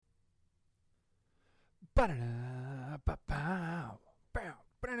Hey,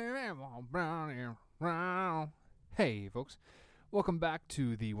 folks. Welcome back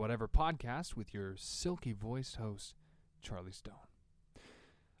to the Whatever Podcast with your silky-voiced host, Charlie Stone.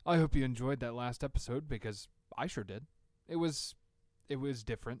 I hope you enjoyed that last episode because I sure did. It was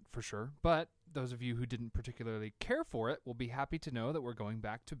different, for sure, but those of you who didn't particularly care for it will be happy to know that we're going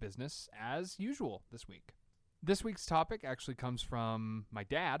back to business as usual this week. This week's topic actually comes from my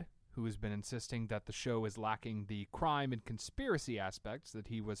dad, who has been insisting that the show is lacking the crime and conspiracy aspects that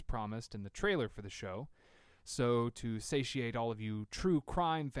he was promised in the trailer for the show. So to satiate all of you true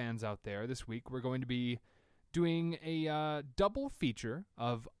crime fans out there, this week we're going to be doing a double feature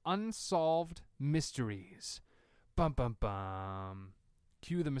of Unsolved Mysteries. Bum bum bum.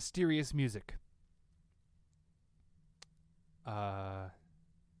 Cue the mysterious music. I've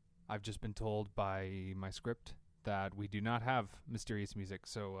just been told by my script that we do not have mysterious music,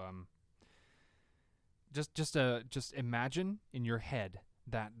 so just imagine in your head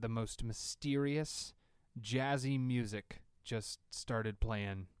that the most mysterious, jazzy music just started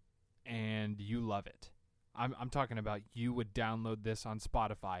playing, and you love it. I'm talking about you would download this on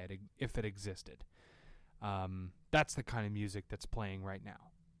Spotify if it existed. That's the kind of music that's playing right now.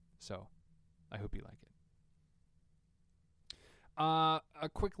 So I hope you like it. A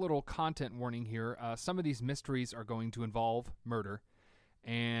quick little content warning here. Some of these mysteries are going to involve murder,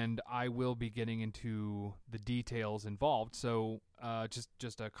 and I will be getting into the details involved. So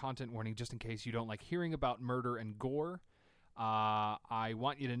just a content warning, just in case you don't like hearing about murder and gore. I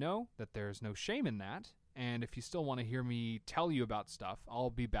want you to know that there's no shame in that, and if you still want to hear me tell you about stuff,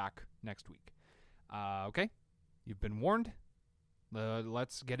 I'll be back next week. Okay? You've been warned.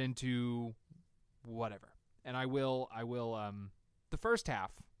 Let's get into whatever. And I will the first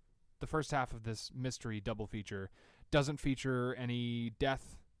half of this mystery double feature doesn't feature any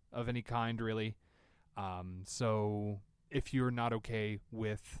death of any kind, really. So if you're not okay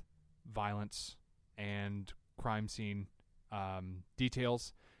with violence and crime scene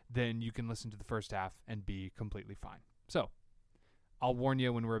details, then you can listen to the first half and be completely fine. So I'll warn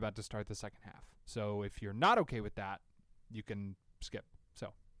you when we're about to start the second half. So if you're not okay with that, you can skip.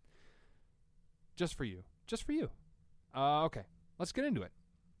 So just for you. Okay. Let's get into it.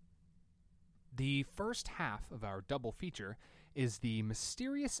 The first half of our double feature is the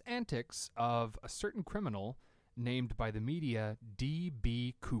mysterious antics of a certain criminal named by the media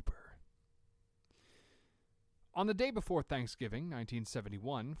D.B. Cooper. On the day before Thanksgiving,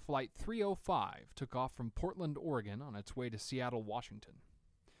 1971, Flight 305 took off from Portland, Oregon on its way to Seattle, Washington.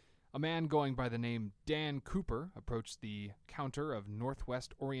 A man going by the name Dan Cooper approached the counter of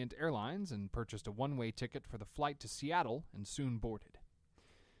Northwest Orient Airlines and purchased a one-way ticket for the flight to Seattle and soon boarded.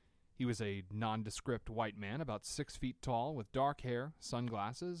 He was a nondescript white man about 6 feet tall with dark hair,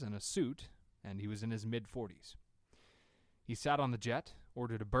 sunglasses, and a suit, and he was in his mid-40s. He sat on the jet,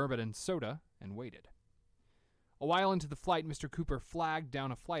 ordered a bourbon and soda, and waited. A while into the flight, Mr. Cooper flagged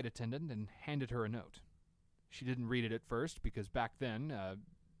down a flight attendant and handed her a note. She didn't read it at first because back then,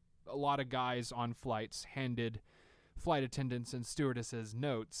 a lot of guys on flights handed flight attendants and stewardesses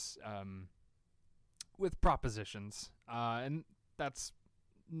notes with propositions, and that's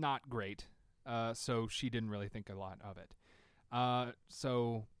not great. So she didn't really think a lot of it. But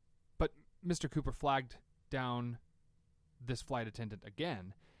Mr. Cooper flagged down this flight attendant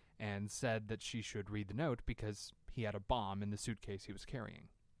again and said that she should read the note because he had a bomb in the suitcase he was carrying.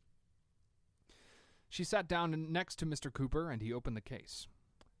 She sat down next to Mr. Cooper and he opened the case.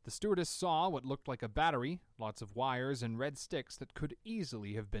 The stewardess saw what looked like a battery, lots of wires, and red sticks that could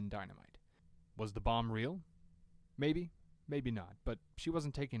easily have been dynamite. Was the bomb real? Maybe, maybe not, but she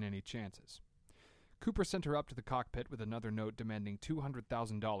wasn't taking any chances. Cooper sent her up to the cockpit with another note demanding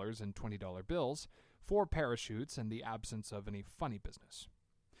 $200,000 in $20 bills, 4 parachutes, and the absence of any funny business.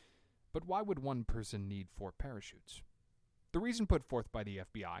 But why would one person need 4 parachutes? The reason put forth by the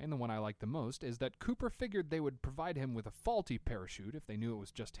FBI, and the one I like the most, is that Cooper figured they would provide him with a faulty parachute if they knew it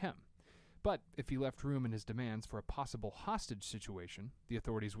was just him. But if he left room in his demands for a possible hostage situation, the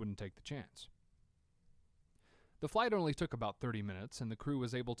authorities wouldn't take the chance. The flight only took about 30 minutes, and the crew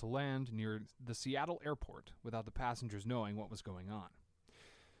was able to land near the Seattle airport without the passengers knowing what was going on.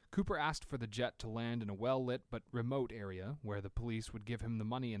 Cooper asked for the jet to land in a well-lit but remote area where the police would give him the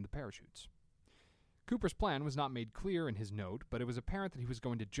money and the parachutes. Cooper's plan was not made clear in his note, but it was apparent that he was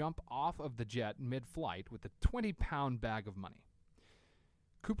going to jump off of the jet mid-flight with a 20-pound bag of money.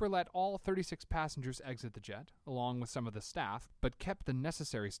 Cooper let all 36 passengers exit the jet, along with some of the staff, but kept the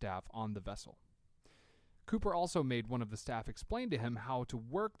necessary staff on the vessel. Cooper also made one of the staff explain to him how to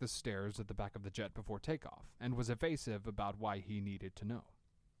work the stairs at the back of the jet before takeoff, and was evasive about why he needed to know.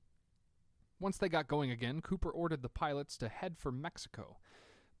 Once they got going again, Cooper ordered the pilots to head for Mexico,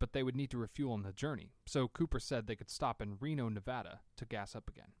 but they would need to refuel on the journey, so Cooper said they could stop in Reno, Nevada to gas up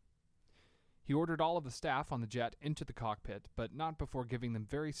again. He ordered all of the staff on the jet into the cockpit, but not before giving them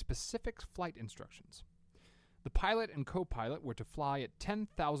very specific flight instructions. The pilot and co-pilot were to fly at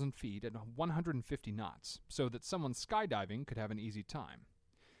 10,000 feet at 150 knots, so that someone skydiving could have an easy time.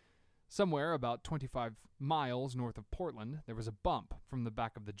 Somewhere about 25 miles north of Portland, there was a bump from the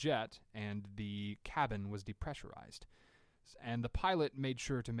back of the jet, and the cabin was depressurized. And the pilot made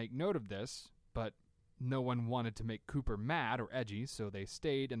sure to make note of this, but no one wanted to make Cooper mad or edgy, so they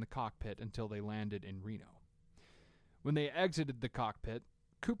stayed in the cockpit until they landed in Reno. When they exited the cockpit,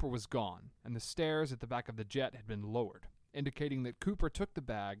 Cooper was gone, and the stairs at the back of the jet had been lowered, indicating that Cooper took the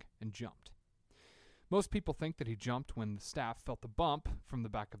bag and jumped. Most people think that he jumped when the staff felt the bump from the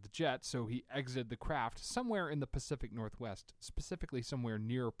back of the jet, so he exited the craft somewhere in the Pacific Northwest, specifically somewhere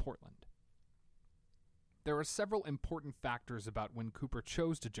near Portland. There are several important factors about when Cooper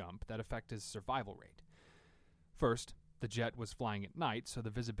chose to jump that affect his survival rate. First, the jet was flying at night, so the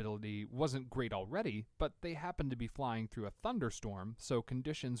visibility wasn't great already, but they happened to be flying through a thunderstorm, so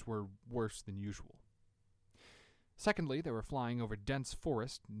conditions were worse than usual. Secondly, they were flying over dense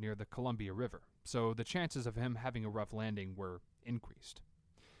forest near the Columbia River, so the chances of him having a rough landing were increased.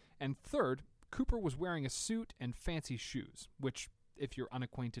 And third, Cooper was wearing a suit and fancy shoes, which, if you're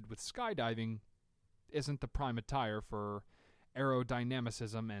unacquainted with skydiving, isn't the prime attire for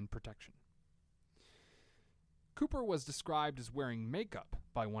aerodynamicism and protection. Cooper was described as wearing makeup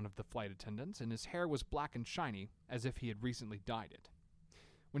by one of the flight attendants, and his hair was black and shiny, as if he had recently dyed it.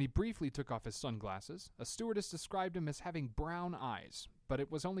 When he briefly took off his sunglasses, a stewardess described him as having brown eyes, but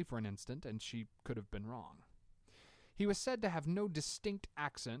it was only for an instant, and she could have been wrong. He was said to have no distinct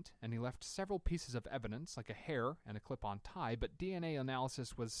accent, and he left several pieces of evidence, like a hair and a clip-on tie, but DNA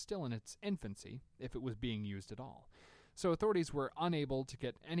analysis was still in its infancy, if it was being used at all, so authorities were unable to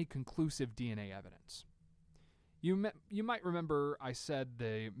get any conclusive DNA evidence. You might remember I said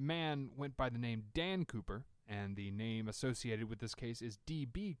the man went by the name Dan Cooper, and the name associated with this case is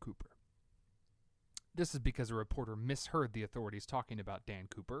D.B. Cooper. This is because a reporter misheard the authorities talking about Dan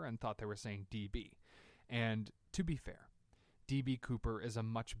Cooper and thought they were saying D.B. And to be fair, D.B. Cooper is a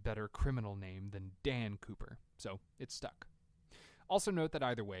much better criminal name than Dan Cooper, so it stuck. Also note that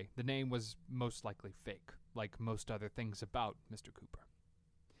either way, the name was most likely fake, like most other things about Mr. Cooper.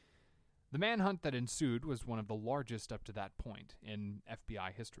 The manhunt that ensued was one of the largest up to that point in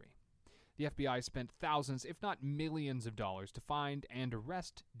FBI history. The FBI spent thousands, if not millions of dollars to find and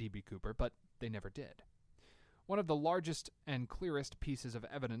arrest D.B. Cooper, but they never did. One of the largest and clearest pieces of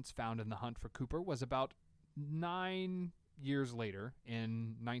evidence found in the hunt for Cooper was about 9 years later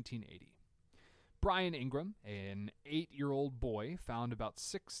in 1980. Brian Ingram, an 8-year-old boy, found about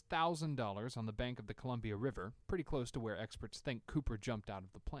 $6,000 on the bank of the Columbia River, pretty close to where experts think Cooper jumped out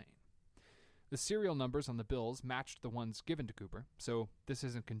of the plane. The serial numbers on the bills matched the ones given to Cooper, so this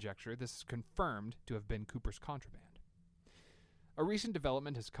isn't conjecture, this is confirmed to have been Cooper's contraband. A recent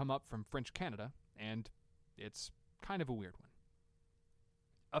development has come up from French Canada, and it's kind of a weird one.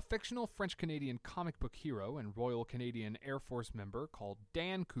 A fictional French-Canadian comic book hero and Royal Canadian Air Force member called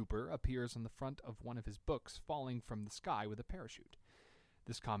Dan Cooper appears on the front of one of his books falling from the sky with a parachute.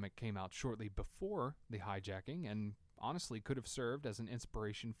 This comic came out shortly before the hijacking and honestly could have served as an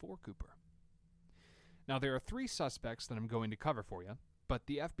inspiration for Cooper. Now, there are 3 suspects that I'm going to cover for you, but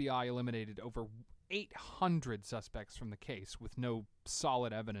the FBI eliminated over 800 suspects from the case with no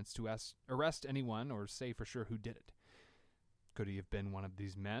solid evidence to arrest anyone or say for sure who did it. Could he have been one of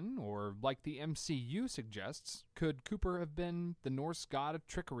these men? Or, like the MCU suggests, could Cooper have been the Norse god of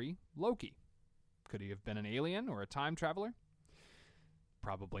trickery, Loki? Could he have been an alien or a time traveler?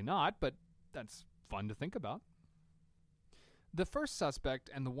 Probably not, but that's fun to think about. The first suspect,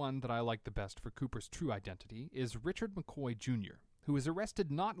 and the one that I like the best for Cooper's true identity, is Richard McCoy Jr., who was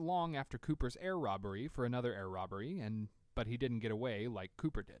arrested not long after Cooper's air robbery for another air robbery, but he didn't get away like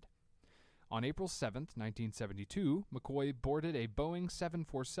Cooper did. On April 7, 1972, McCoy boarded a Boeing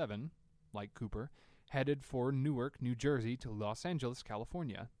 747, like Cooper, headed for Newark, New Jersey to Los Angeles,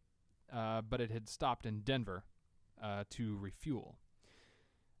 California, but it had stopped in Denver to refuel.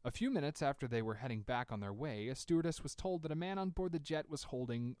 A few minutes after they were heading back on their way, a stewardess was told that a man on board the jet was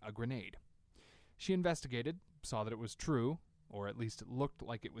holding a grenade. She investigated, saw that it was true, or at least it looked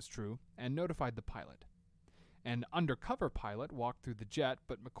like it was true, and notified the pilot. An undercover pilot walked through the jet,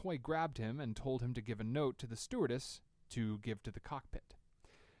 but McCoy grabbed him and told him to give a note to the stewardess to give to the cockpit.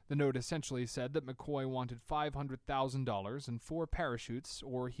 The note essentially said that McCoy wanted $500,000 and 4 parachutes,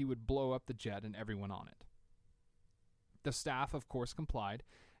 or he would blow up the jet and everyone on it. The staff, of course, complied,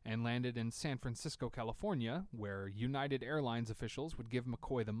 and landed in San Francisco, California, where United Airlines officials would give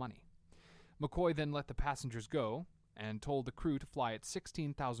McCoy the money. McCoy then let the passengers go and told the crew to fly at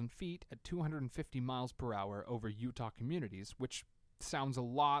 16,000 feet at 250 miles per hour over Utah communities, which sounds a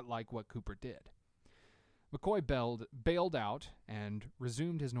lot like what Cooper did. McCoy bailed out and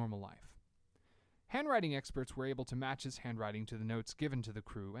resumed his normal life. Handwriting experts were able to match his handwriting to the notes given to the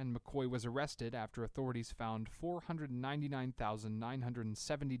crew, and McCoy was arrested after authorities found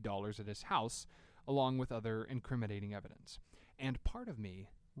 $499,970 at his house, along with other incriminating evidence. And part of me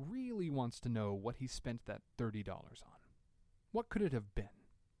really wants to know what he spent that $30 on. What could it have been?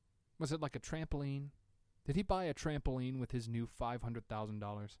 Was it like a trampoline? Did he buy a trampoline with his new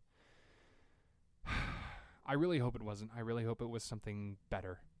 $500,000? I really hope it wasn't. I really hope it was something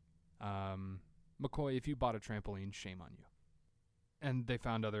better. McCoy, if you bought a trampoline, shame on you. And they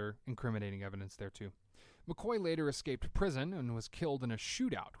found other incriminating evidence there too. McCoy later escaped prison and was killed in a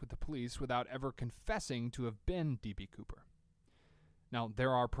shootout with the police without ever confessing to have been D.B. Cooper. Now,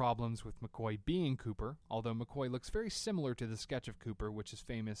 there are problems with McCoy being Cooper, although McCoy looks very similar to the sketch of Cooper, which is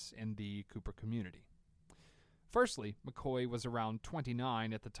famous in the Cooper community. Firstly, McCoy was around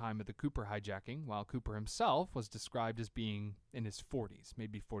 29 at the time of the Cooper hijacking, while Cooper himself was described as being in his 40s,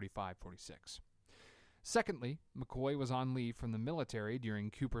 maybe 45, 46. Secondly, McCoy was on leave from the military during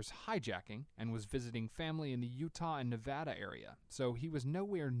Cooper's hijacking and was visiting family in the Utah and Nevada area, so he was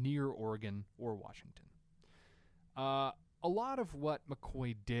nowhere near Oregon or Washington. A lot of what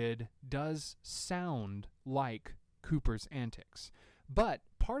McCoy did does sound like Cooper's antics, but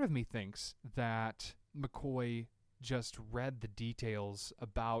part of me thinks that McCoy just read the details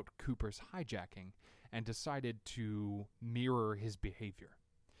about Cooper's hijacking and decided to mirror his behavior.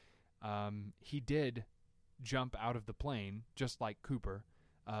 He did jump out of the plane, just like Cooper,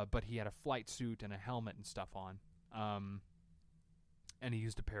 but he had a flight suit and a helmet and stuff on, and he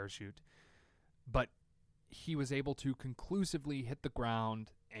used a parachute. But he was able to conclusively hit the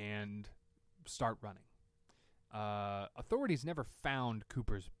ground and start running. Authorities never found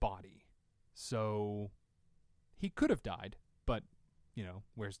Cooper's body, so he could have died, but,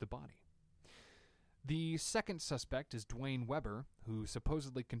 where's the body? The second suspect is Dwayne Weber, who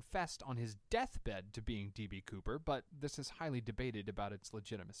supposedly confessed on his deathbed to being D.B. Cooper, but this is highly debated about its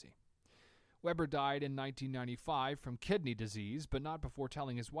legitimacy. Weber died in 1995 from kidney disease, but not before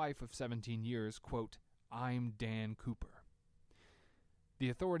telling his wife of 17 years, quote, "I'm Dan Cooper." The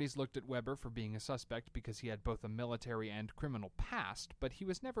authorities looked at Weber for being a suspect because he had both a military and criminal past, but he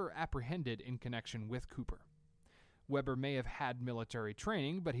was never apprehended in connection with Cooper. Weber may have had military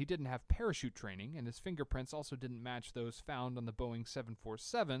training, but he didn't have parachute training, and his fingerprints also didn't match those found on the Boeing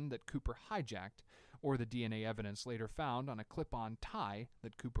 747 that Cooper hijacked, or the DNA evidence later found on a clip-on tie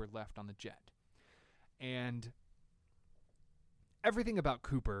that Cooper left on the jet. And everything about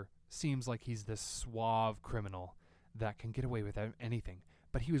Cooper seems like he's this suave criminal that can get away with anything,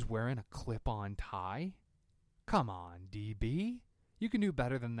 but he was wearing a clip-on tie? Come on, DB. You can do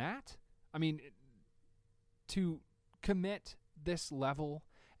better than that. I mean, to commit this level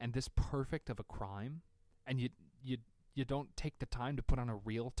and this perfect of a crime, and you don't take the time to put on a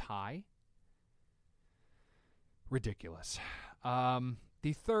real tie? Ridiculous.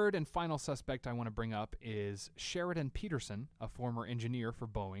 The third and final suspect I want to bring up is Sheridan Peterson, a former engineer for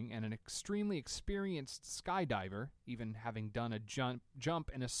Boeing and an extremely experienced skydiver, even having done a jump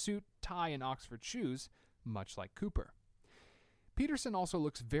in a suit, tie, and Oxford shoes, much like Cooper. Peterson also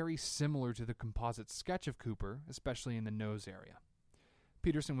looks very similar to the composite sketch of Cooper, especially in the nose area.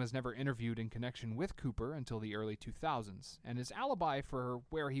 Peterson was never interviewed in connection with Cooper until the early 2000s, and his alibi for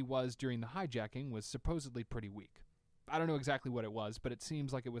where he was during the hijacking was supposedly pretty weak. I don't know exactly what it was, but it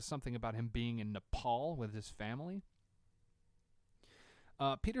seems like it was something about him being in Nepal with his family.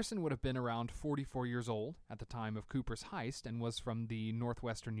 Peterson would have been around 44 years old at the time of Cooper's heist and was from the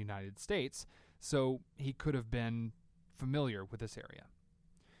northwestern United States, so he could have been familiar with this area.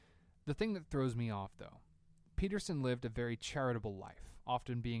 The thing that throws me off, though, Peterson lived a very charitable life,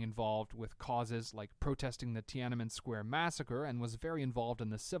 often being involved with causes like protesting the Tiananmen Square massacre and was very involved in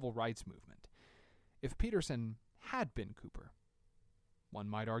the civil rights movement. If Peterson had been Cooper, one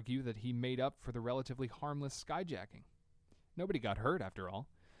might argue that he made up for the relatively harmless skyjacking. Nobody got hurt, after all.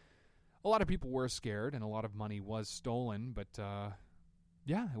 A lot of people were scared, and a lot of money was stolen, but,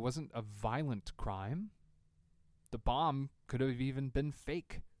 it wasn't a violent crime. The bomb could have even been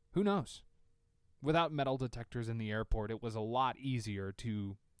fake. Who knows? Without metal detectors in the airport, it was a lot easier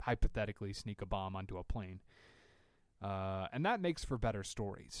to hypothetically sneak a bomb onto a plane. And that makes for better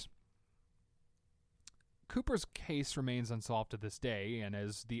stories. Cooper's case remains unsolved to this day and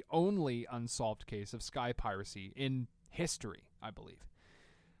is the only unsolved case of sky piracy in history, I believe.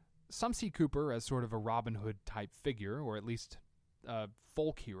 Some see Cooper as sort of a Robin Hood type figure, or at least a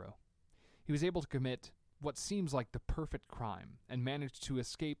folk hero. He was able to commit what seems like the perfect crime and managed to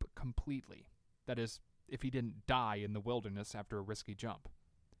escape completely. That is, if he didn't die in the wilderness after a risky jump.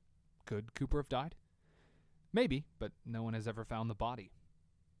 Could Cooper have died? Maybe, but no one has ever found the body.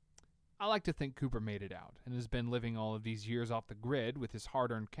 I like to think Cooper made it out and has been living all of these years off the grid with his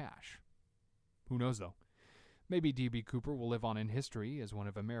hard-earned cash. Who knows, though? Maybe D.B. Cooper will live on in history as one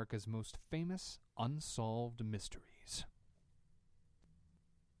of America's most famous unsolved mysteries.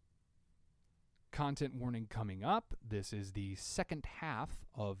 Content warning coming up. This is the second half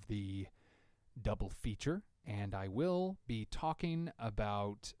of the double feature, and I will be talking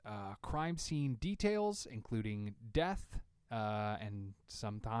about crime scene details, including death, and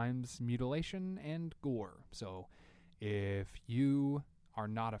sometimes mutilation and gore. So if you are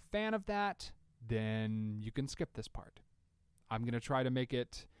not a fan of that, then you can skip this part. I'm going to try to make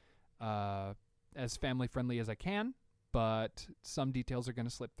it as family-friendly as I can, but some details are going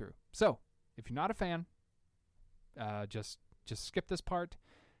to slip through. So, if you're not a fan, just skip this part,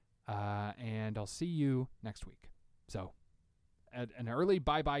 and I'll see you next week. So, an early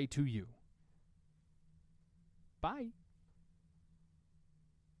bye-bye to you. Bye.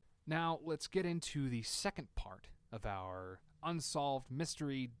 Now, let's get into the second part of our Unsolved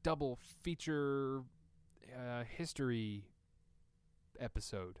Mystery Double Feature History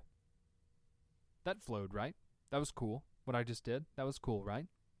episode. That flowed, right? That was cool. What I just did, that was cool, right?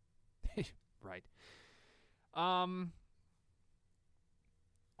 Right. On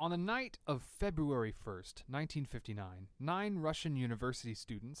the night of February 1st, 1959, 9 Russian university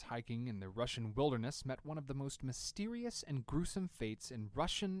students hiking in the Russian wilderness met one of the most mysterious and gruesome fates in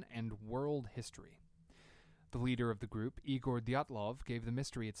Russian and world history. The leader of the group, Igor Dyatlov, gave the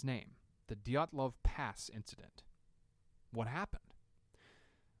mystery its name, the Dyatlov Pass Incident. What happened?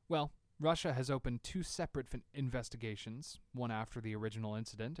 Well, Russia has opened 2 separate investigations, one after the original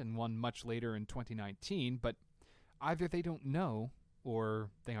incident and one much later in 2019, but either they don't know or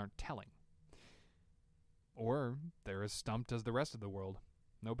they aren't telling. Or they're as stumped as the rest of the world.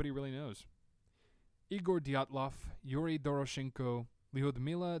 Nobody really knows. Igor Dyatlov, Yuri Doroshenko,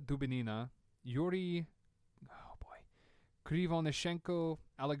 Lyudmila Dubinina, Yuri Krivonishenko,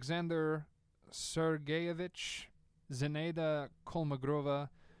 Alexander Sergeyevich, Zenaida Kolmogrova,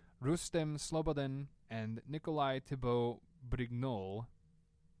 Rustem Slobodin, and Nikolai Thibault Brignol.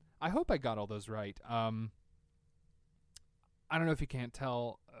 I hope I got all those right. I don't know if you can't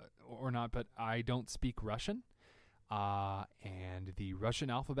tell or not, but I don't speak Russian. And the Russian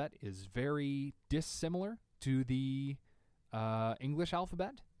alphabet is very dissimilar to the English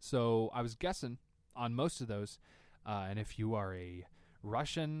alphabet. So I was guessing on most of those. And if you are a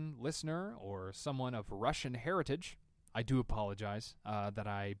Russian listener or someone of Russian heritage, I do apologize that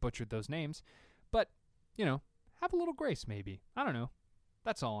I butchered those names. But, have a little grace maybe. I don't know.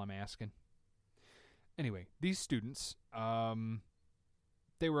 That's all I'm asking. Anyway, these students,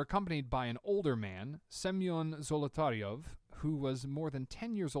 they were accompanied by an older man, Semyon Zolotaryov, who was more than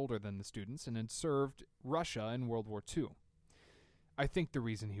 10 years older than the students and had served Russia in World War II. I think the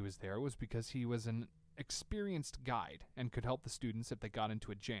reason he was there was because he was an experienced guide and could help the students if they got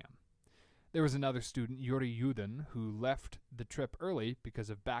into a jam. There was another student, Yuri Yudin, who left the trip early because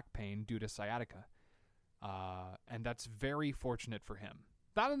of back pain due to sciatica. And that's very fortunate for him.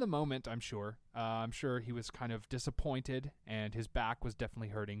 Not in the moment, I'm sure. I'm sure he was kind of disappointed and his back was definitely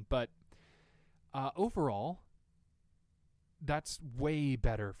hurting. But overall, that's way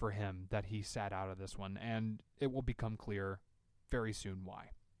better for him that he sat out of this one. And it will become clear very soon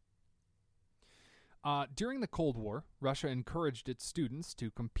why. During the Cold War, Russia encouraged its students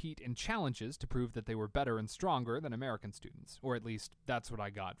to compete in challenges to prove that they were better and stronger than American students, or at least that's what I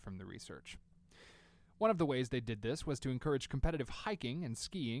got from the research. One of the ways they did this was to encourage competitive hiking and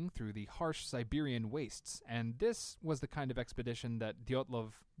skiing through the harsh Siberian wastes, and this was the kind of expedition that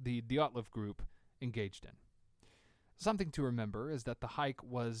the Dyatlov group engaged in. Something to remember is that the hike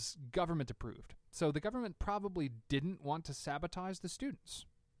was government approved, so the government probably didn't want to sabotage the students.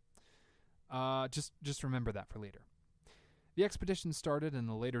 Just remember that for later. The expedition started in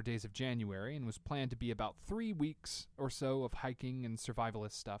the later days of January and was planned to be about 3 weeks or so of hiking and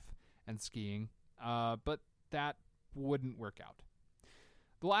survivalist stuff and skiing, but that wouldn't work out.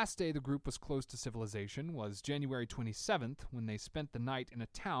 The last day the group was close to civilization was January 27th, when they spent the night in a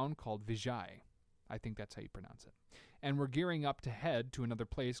town called Vizhai. I think that's how you pronounce it. And were gearing up to head to another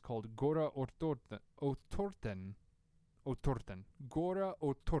place called Gora Otorten. Gora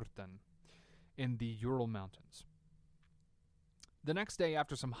Otorten. In the Ural Mountains. The next day,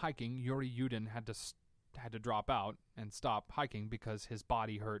 after some hiking, Yuri Yudin had to had to drop out and stop hiking because his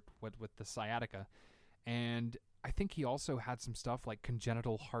body hurt with the sciatica. And I think he also had some stuff like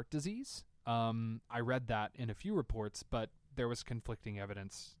congenital heart disease. I read that in a few reports, but there was conflicting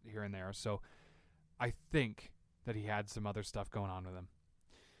evidence here and there. So I think that he had some other stuff going on with him.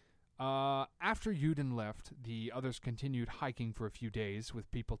 After Yudin left, the others continued hiking for a few days,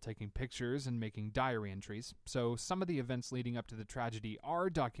 with people taking pictures and making diary entries. So some of the events leading up to the tragedy are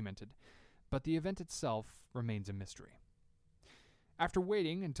documented, but the event itself remains a mystery. After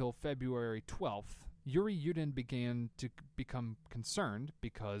waiting until February 12th, Yuri Yudin began to become concerned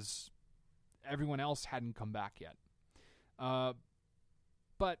because everyone else hadn't come back yet.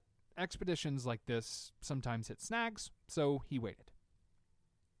 But expeditions like this sometimes hit snags, so he waited.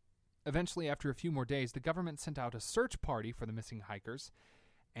 Eventually, after a few more days, the government sent out a search party for the missing hikers,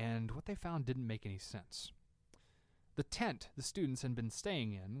 and what they found didn't make any sense. The tent the students had been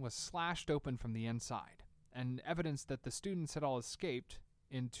staying in was slashed open from the inside, and evidence that the students had all escaped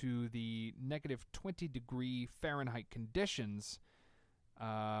into the negative 20-degree Fahrenheit conditions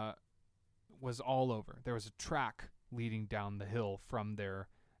was all over. There was a track leading down the hill from their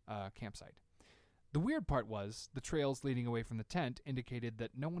campsite. The weird part was the trails leading away from the tent indicated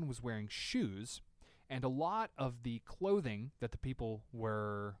that no one was wearing shoes, and a lot of the clothing that the people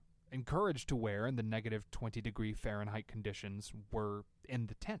were encouraged to wear in the negative 20-degree Fahrenheit conditions were in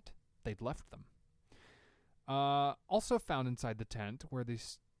the tent. They'd left them. Also found inside the tent were the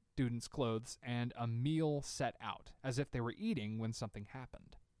students' clothes and a meal set out, as if they were eating when something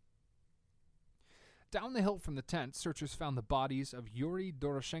happened. Down the hill from the tent, searchers found the bodies of Yuri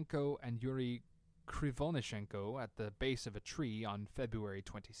Doroshenko and Yuri Krivonishenko at the base of a tree on February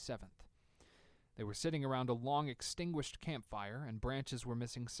 27th. They were sitting around a long extinguished campfire, and branches were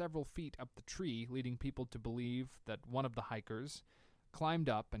missing several feet up the tree, leading people to believe that one of the hikers climbed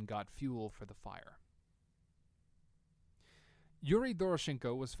up and got fuel for the fire. Yuri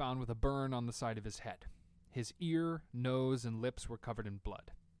Doroshenko was found with a burn on the side of his head. His ear, nose, and lips were covered in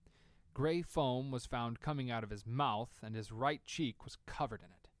blood. Gray foam was found coming out of his mouth, and his right cheek was covered in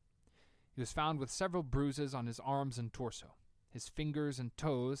it. He was found with several bruises on his arms and torso. His fingers and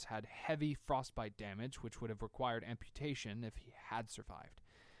toes had heavy frostbite damage, which would have required amputation if he had survived.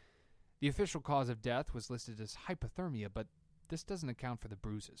 The official cause of death was listed as hypothermia, but this doesn't account for the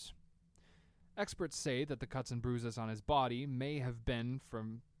bruises. Experts say that the cuts and bruises on his body may have been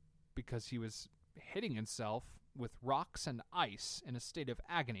because he was hitting himself with rocks and ice in a state of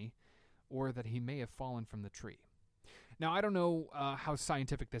agony, or that he may have fallen from the tree. Now, I don't know how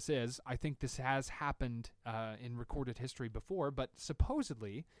scientific this is. I think this has happened in recorded history before, but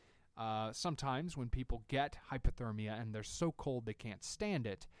supposedly, sometimes when people get hypothermia and they're so cold they can't stand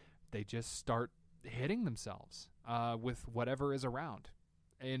it, they just start hitting themselves with whatever is around.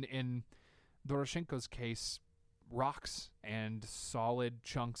 In Doroshenko's case, rocks and solid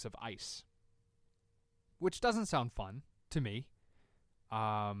chunks of ice, which doesn't sound fun to me.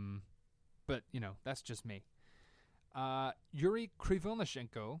 But, that's just me. Yuri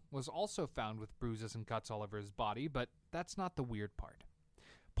Krivonishenko was also found with bruises and cuts all over his body, but that's not the weird part.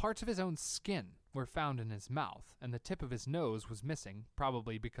 Parts of his own skin were found in his mouth, and the tip of his nose was missing,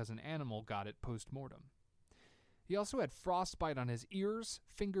 probably because an animal got it post-mortem. He also had frostbite on his ears,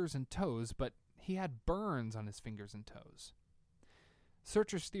 fingers, and toes, but he had burns on his fingers and toes.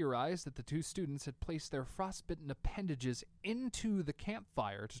 Searchers theorized that the two students had placed their frostbitten appendages into the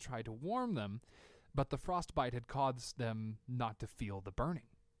campfire to try to warm them, but the frostbite had caused them not to feel the burning.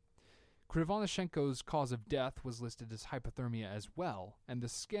 Krivonishenko's cause of death was listed as hypothermia as well, and the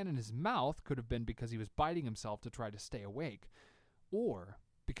skin in his mouth could have been because he was biting himself to try to stay awake, or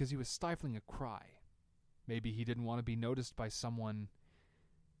because he was stifling a cry. Maybe he didn't want to be noticed by someone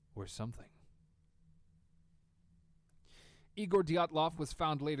or something. Igor Dyatlov was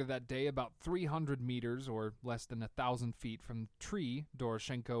found later that day about 300 meters, or less than 1,000 feet, from the tree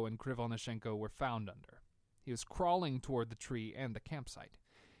Doroshenko and Krivonishenko were found under. He was crawling toward the tree and the campsite.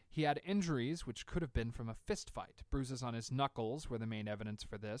 He had injuries which could have been from a fist fight. Bruises on his knuckles were the main evidence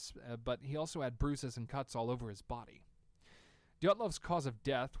for this, but he also had bruises and cuts all over his body. Dyatlov's cause of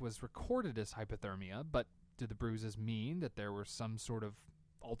death was recorded as hypothermia, but did the bruises mean that there was some sort of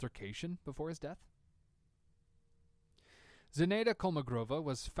altercation before his death? Zinaida Kolmogrova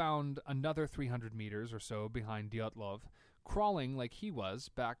was found another 300 meters or so behind Dyatlov, crawling like he was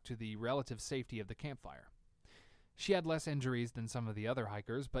back to the relative safety of the campfire. She had less injuries than some of the other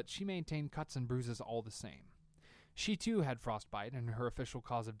hikers, but she maintained cuts and bruises all the same. She too had frostbite, and her official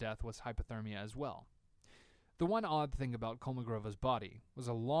cause of death was hypothermia as well. The one odd thing about Kolmogrova's body was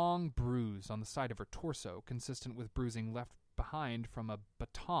a long bruise on the side of her torso, consistent with bruising left behind from a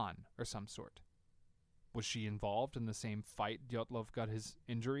baton or some sort. Was she involved in the same fight Dyatlov got his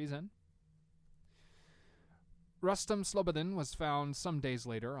injuries in? Rustam Slobodin was found some days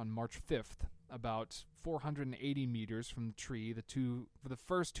later on March 5th, about 480 meters from the tree the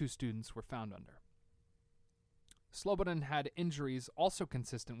first two students were found under. Slobodin had injuries also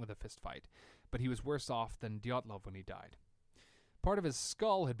consistent with a fistfight, but he was worse off than Dyatlov when he died. Part of his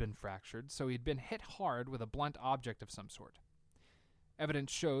skull had been fractured, so he'd been hit hard with a blunt object of some sort.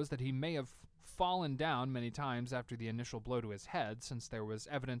 Evidence shows that he may have fallen down many times after the initial blow to his head, since there was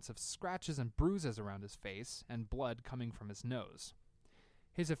evidence of scratches and bruises around his face and blood coming from his nose.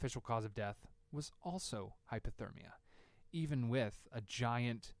 His official cause of death was also hypothermia, even with a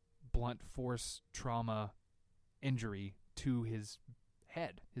giant blunt force trauma injury to his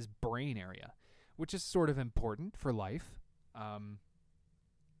head, his brain area, which is sort of important for life. The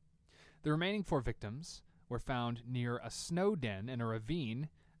remaining 4 victims were found near a snow den in a ravine,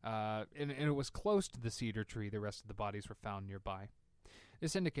 and it was close to the cedar tree the rest of the bodies were found nearby.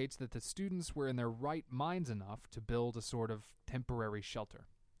 This indicates that the students were in their right minds enough to build a sort of temporary shelter.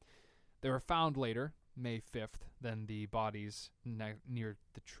 They were found later, May 5th, than the bodies near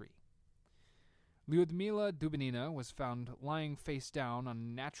the tree. Lyudmila Dubinina was found lying face down on a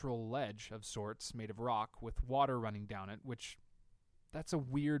natural ledge of sorts made of rock with water running down it, which that's a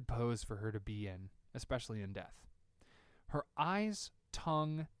weird pose for her to be in, especially in death. Her eyes,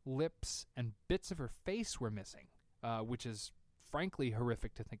 tongue, lips, and bits of her face were missing, which is frankly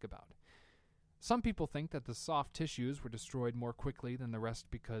horrific to think about. Some people think that the soft tissues were destroyed more quickly than the rest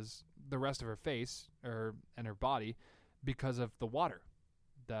of her face and her body because of the water.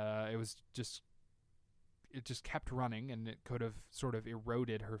 It just kept running, and it could have sort of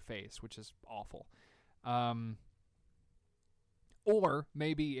eroded her face, which is awful. Or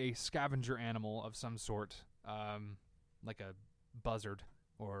maybe a scavenger animal of some sort, like a buzzard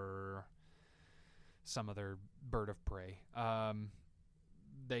or some other bird of prey.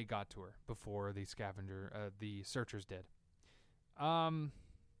 They got to her before the searchers did.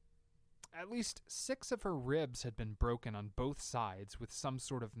 At least 6 of her ribs had been broken on both sides with some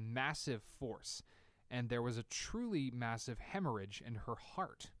sort of massive force, and there was a truly massive hemorrhage in her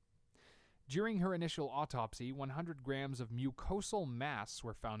heart. During her initial autopsy, 100 grams of mucosal mass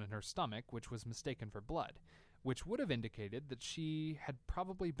were found in her stomach, which was mistaken for blood, which would have indicated that she had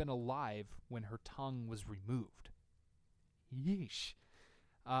probably been alive when her tongue was removed. Yeesh.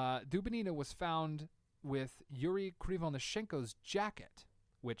 Dubinina was found with Yuri Krivonishenko's jacket,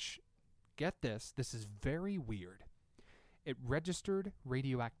 which, get this is very weird. It registered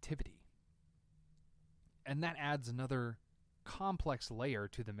radioactivity. And that adds another complex layer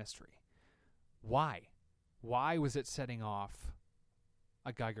to the mystery. Why? Why was it setting off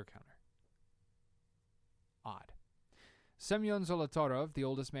a Geiger counter? Odd. Semyon Zolotarov, the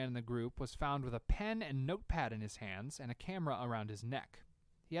oldest man in the group, was found with a pen and notepad in his hands and a camera around his neck.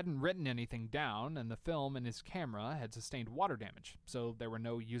 He hadn't written anything down, and the film in his camera had sustained water damage, so there were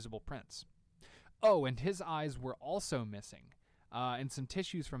no usable prints. Oh, and his eyes were also missing, and some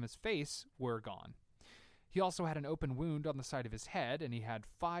tissues from his face were gone. He also had an open wound on the side of his head, and he had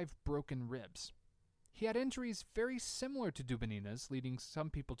 5 broken ribs. He had injuries very similar to Dubinina's, leading some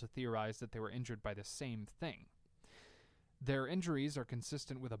people to theorize that they were injured by the same thing. Their injuries are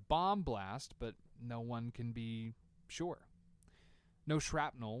consistent with a bomb blast, but no one can be sure. No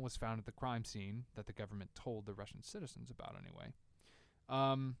shrapnel was found at the crime scene that the government told the Russian citizens about anyway.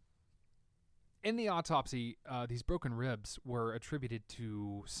 In the autopsy, these broken ribs were attributed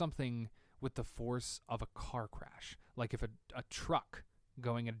to something with the force of a car crash. Like if a truck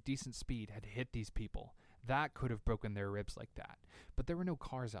going at a decent speed had hit these people, that could have broken their ribs like that. But there were no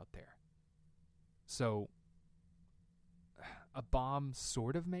cars out there. So a bomb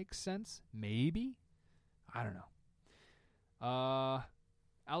sort of makes sense? Maybe? I don't know.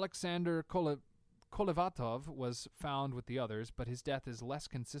 Alexander Kolevatov was found with the others, but his death is less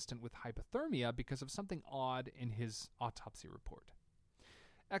consistent with hypothermia because of something odd in his autopsy report.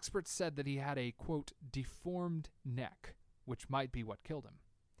 Experts said that he had a, quote, deformed neck, which might be what killed him.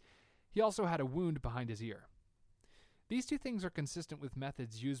 He also had a wound behind his ear. These two things are consistent with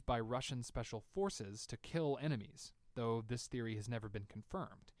methods used by Russian special forces to kill enemies, though this theory has never been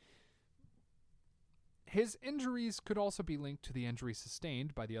confirmed. His injuries could also be linked to the injuries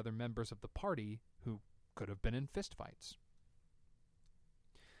sustained by the other members of the party who could have been in fistfights.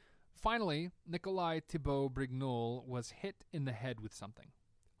 Finally, Nikolai Thibault Brignol was hit in the head with something.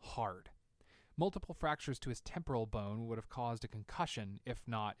 Hard. Multiple fractures to his temporal bone would have caused a concussion, if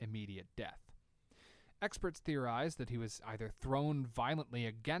not immediate death. Experts theorize that he was either thrown violently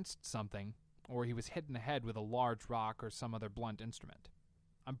against something, or he was hit in the head with a large rock or some other blunt instrument.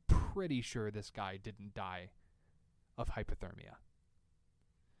 I'm pretty sure this guy didn't die of hypothermia.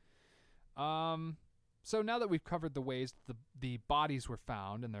 So now that we've covered the ways the bodies were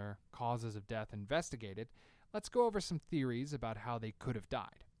found and their causes of death investigated, let's go over some theories about how they could have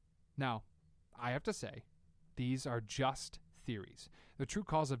died. Now, I have to say, these are just theories. The true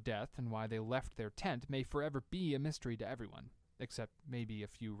cause of death and why they left their tent may forever be a mystery to everyone, except maybe a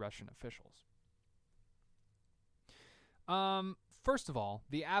few Russian officials. First of all,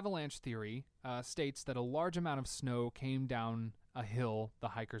 the avalanche theory states that a large amount of snow came down a hill the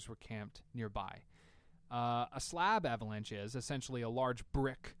hikers were camped nearby. A slab avalanche is essentially a large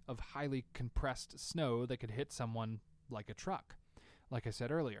brick of highly compressed snow that could hit someone like a truck, like I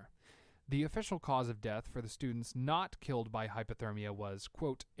said earlier. The official cause of death for the students not killed by hypothermia was,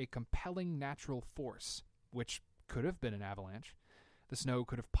 quote, a compelling natural force, which could have been an avalanche. The snow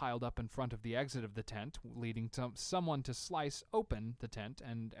could have piled up in front of the exit of the tent, leading to someone to slice open the tent,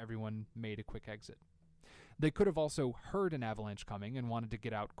 and everyone made a quick exit. They could have also heard an avalanche coming and wanted to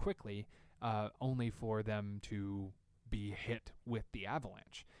get out quickly, only for them to be hit with the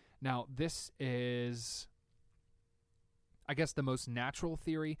avalanche. Now, this is, I guess, the most natural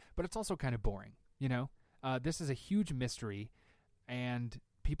theory, but it's also kind of boring, you know? This is a huge mystery, and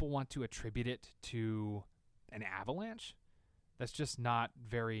people want to attribute it to an avalanche. That's just not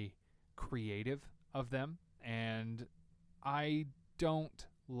very creative of them, and I don't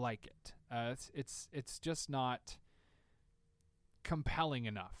like it. It's just not compelling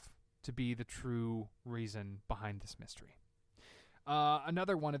enough to be the true reason behind this mystery.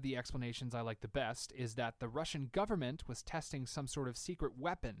 Another one of the explanations I like the best is that the Russian government was testing some sort of secret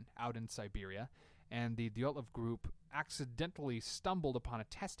weapon out in Siberia, and the Dyatlov group accidentally stumbled upon a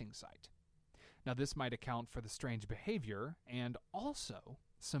testing site. Now, this might account for the strange behavior and also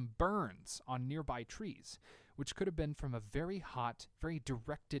some burns on nearby trees, which could have been from a very hot, very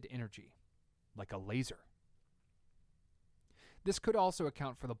directed energy, like a laser. This could also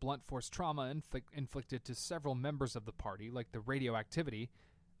account for the blunt force trauma inflicted to several members of the party, like the radioactivity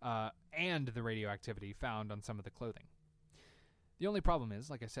found on some of the clothing. The only problem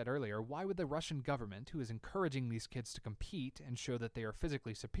is, like I said earlier, why would the Russian government, who is encouraging these kids to compete and show that they are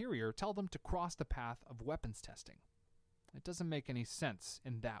physically superior, tell them to cross the path of weapons testing? It doesn't make any sense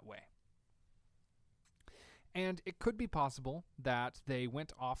in that way. And it could be possible that they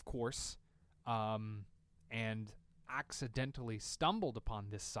went off course and accidentally stumbled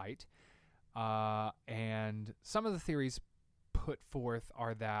upon this site. And some of the theories put forth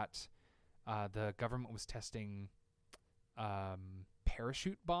are that the government was testing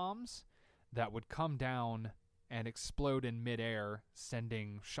parachute bombs that would come down and explode in midair,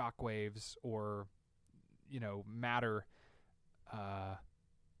 sending shockwaves or, matter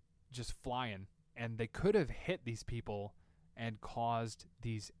just flying. And they could have hit these people and caused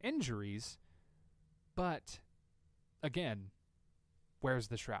these injuries. But, again, where's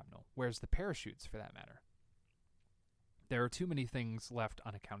the shrapnel? Where's the parachutes, for that matter? There are too many things left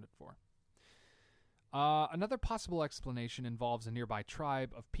unaccounted for. Another possible explanation involves a nearby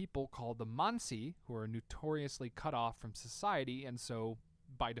tribe of people called the Mansi, who are notoriously cut off from society and so,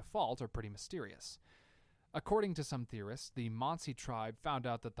 by default, are pretty mysterious. According to some theorists, the Mansi tribe found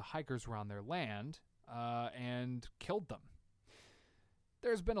out that the hikers were on their land and killed them.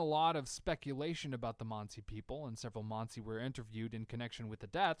 There's been a lot of speculation about the Mansi people, and several Mansi were interviewed in connection with the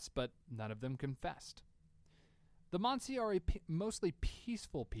deaths, but none of them confessed. The Mansi are mostly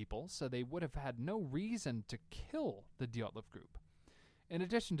peaceful people, so they would have had no reason to kill the Dyatlov group. In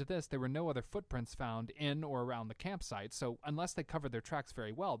addition to this, there were no other footprints found in or around the campsite, so unless they covered their tracks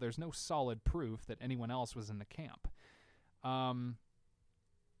very well, there's no solid proof that anyone else was in the camp. The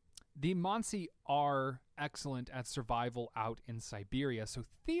Mansi are excellent at survival out in Siberia, so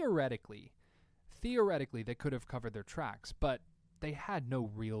theoretically, they could have covered their tracks, but they had no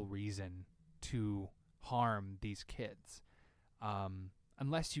real reason to harm these kids,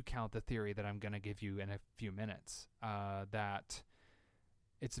 unless you count the theory that I'm going to give you in a few minutes, that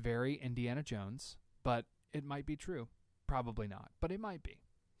it's very Indiana Jones, but it might be true. Probably not, but it might be.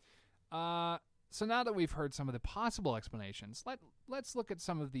 So now that we've heard some of the possible explanations, let's look at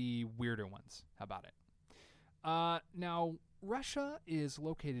some of the weirder ones. How about it? Now, Russia is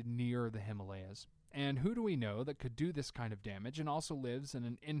located near the Himalayas, and who do we know that could do this kind of damage and also lives in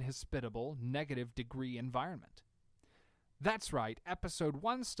an inhospitable, negative degree environment? That's right, episode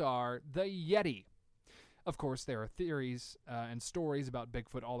 1 star, the Yeti. Of course, there are theories and stories about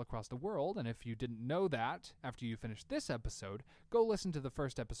Bigfoot all across the world, and if you didn't know that after you finished this episode, go listen to the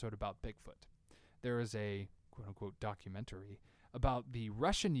first episode about Bigfoot. There is a quote-unquote documentary about the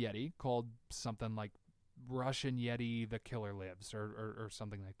Russian Yeti called something like Russian Yeti, the killer lives, or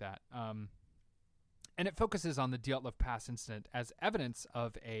something like that. And it focuses on the Dyatlov Pass incident as evidence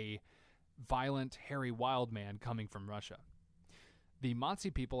of a violent, hairy wild man coming from Russia. The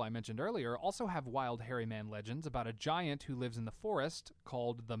Mansi people I mentioned earlier also have wild hairy man legends about a giant who lives in the forest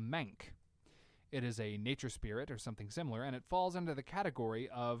called the Mank. It is a nature spirit or something similar, and it falls under the category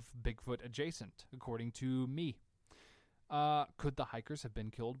of Bigfoot adjacent, according to me. Could the hikers have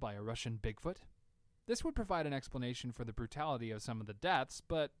been killed by a Russian Bigfoot? This would provide an explanation for the brutality of some of the deaths,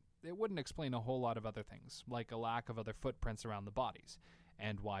 but it wouldn't explain a whole lot of other things, like a lack of other footprints around the bodies,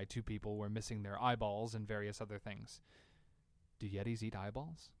 and why 2 people were missing their eyeballs and various other things. Do Yetis eat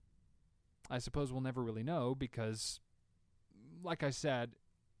eyeballs? I suppose we'll never really know because, like I said,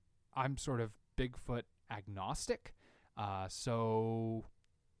 I'm sort of Bigfoot agnostic. So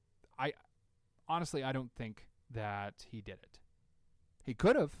I don't think that he did it. He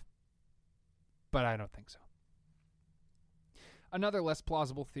could have, but I don't think so. Another less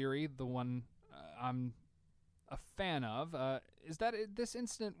plausible theory, the one I'm a fan of, is that this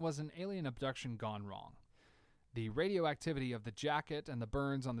incident was an alien abduction gone wrong. The radioactivity of the jacket and the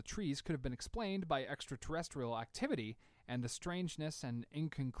burns on the trees could have been explained by extraterrestrial activity, and the strangeness and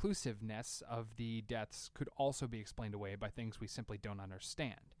inconclusiveness of the deaths could also be explained away by things we simply don't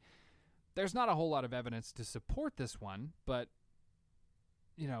understand. There's not a whole lot of evidence to support this one, but,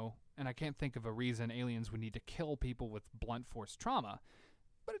 and I can't think of a reason aliens would need to kill people with blunt force trauma,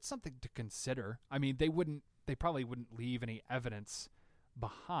 but it's something to consider. I mean, they probably wouldn't leave any evidence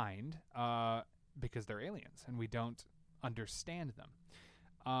behind, because they're aliens and we don't understand them.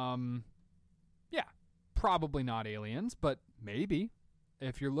 Yeah, probably not aliens, but maybe.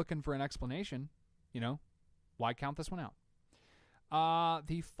 If you're looking for an explanation, why count this one out?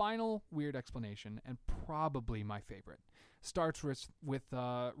 The final weird explanation, and probably my favorite, starts with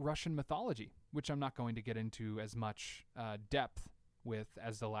Russian mythology, which I'm not going to get into as much depth with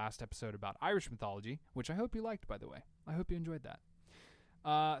as the last episode about Irish mythology, which I hope you liked, by the way. I hope you enjoyed that.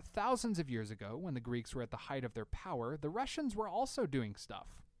 Thousands of years ago, when the Greeks were at the height of their power, the Russians were also doing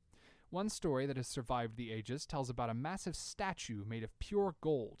stuff. One story that has survived the ages tells about a massive statue made of pure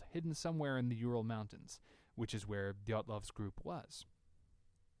gold hidden somewhere in the Ural Mountains, which is where Dyatlov's group was.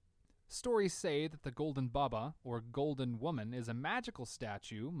 Stories say that the Golden Baba, or Golden Woman, is a magical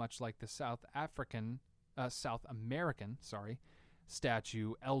statue, much like the South American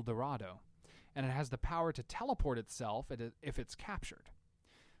statue El Dorado, and it has the power to teleport itself if it's captured.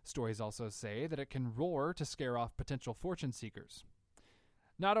 Stories also say that it can roar to scare off potential fortune seekers.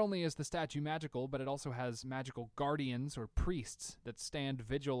 Not only is the statue magical, but it also has magical guardians or priests that stand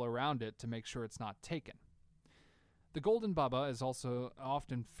vigil around it to make sure it's not taken. The Golden Baba is also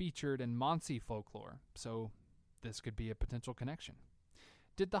often featured in Mansi folklore, so this could be a potential connection.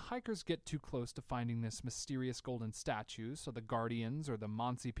 Did the hikers get too close to finding this mysterious golden statue, so the guardians or the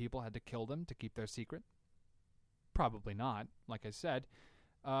Mansi people had to kill them to keep their secret? Probably not, like I said.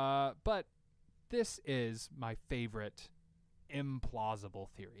 But this is my favorite implausible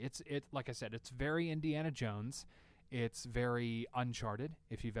theory. Like I said, it's very Indiana Jones. It's very Uncharted,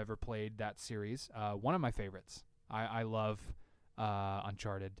 if you've ever played that series. One of my favorites. I love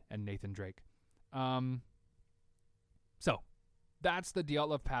Uncharted and Nathan Drake. So, that's the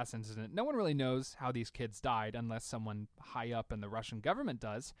Dyatlov Pass incident. No one really knows how these kids died unless someone high up in the Russian government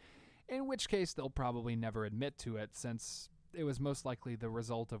does, in which case they'll probably never admit to it, since it was most likely the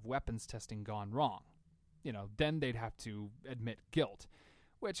result of weapons testing gone wrong. Then they'd have to admit guilt,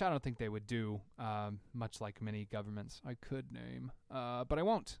 which I don't think they would do, much like many governments I could name. But I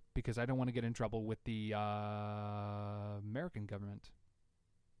won't, because I don't want to get in trouble with the American government.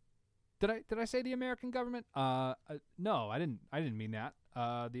 Did I say the American government? No, I didn't mean that.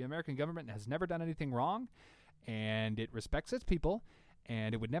 The American government has never done anything wrong, and it respects its people,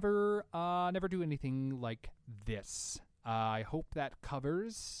 and it would never do anything like this. I hope that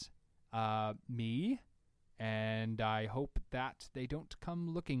covers me, and I hope that they don't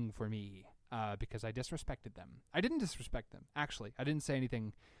come looking for me because I disrespected them. I didn't disrespect them, actually. I didn't say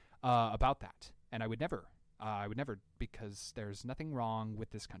anything about that, and I would never, because there's nothing wrong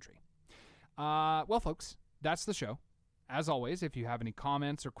with this country. Well, folks, that's the show. As always, if you have any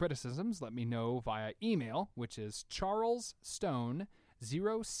comments or criticisms, let me know via email, which is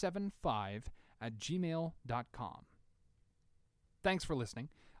charlesstone075@gmail.com. Thanks for listening.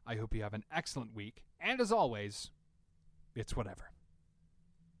 I hope you have an excellent week. And as always, it's whatever.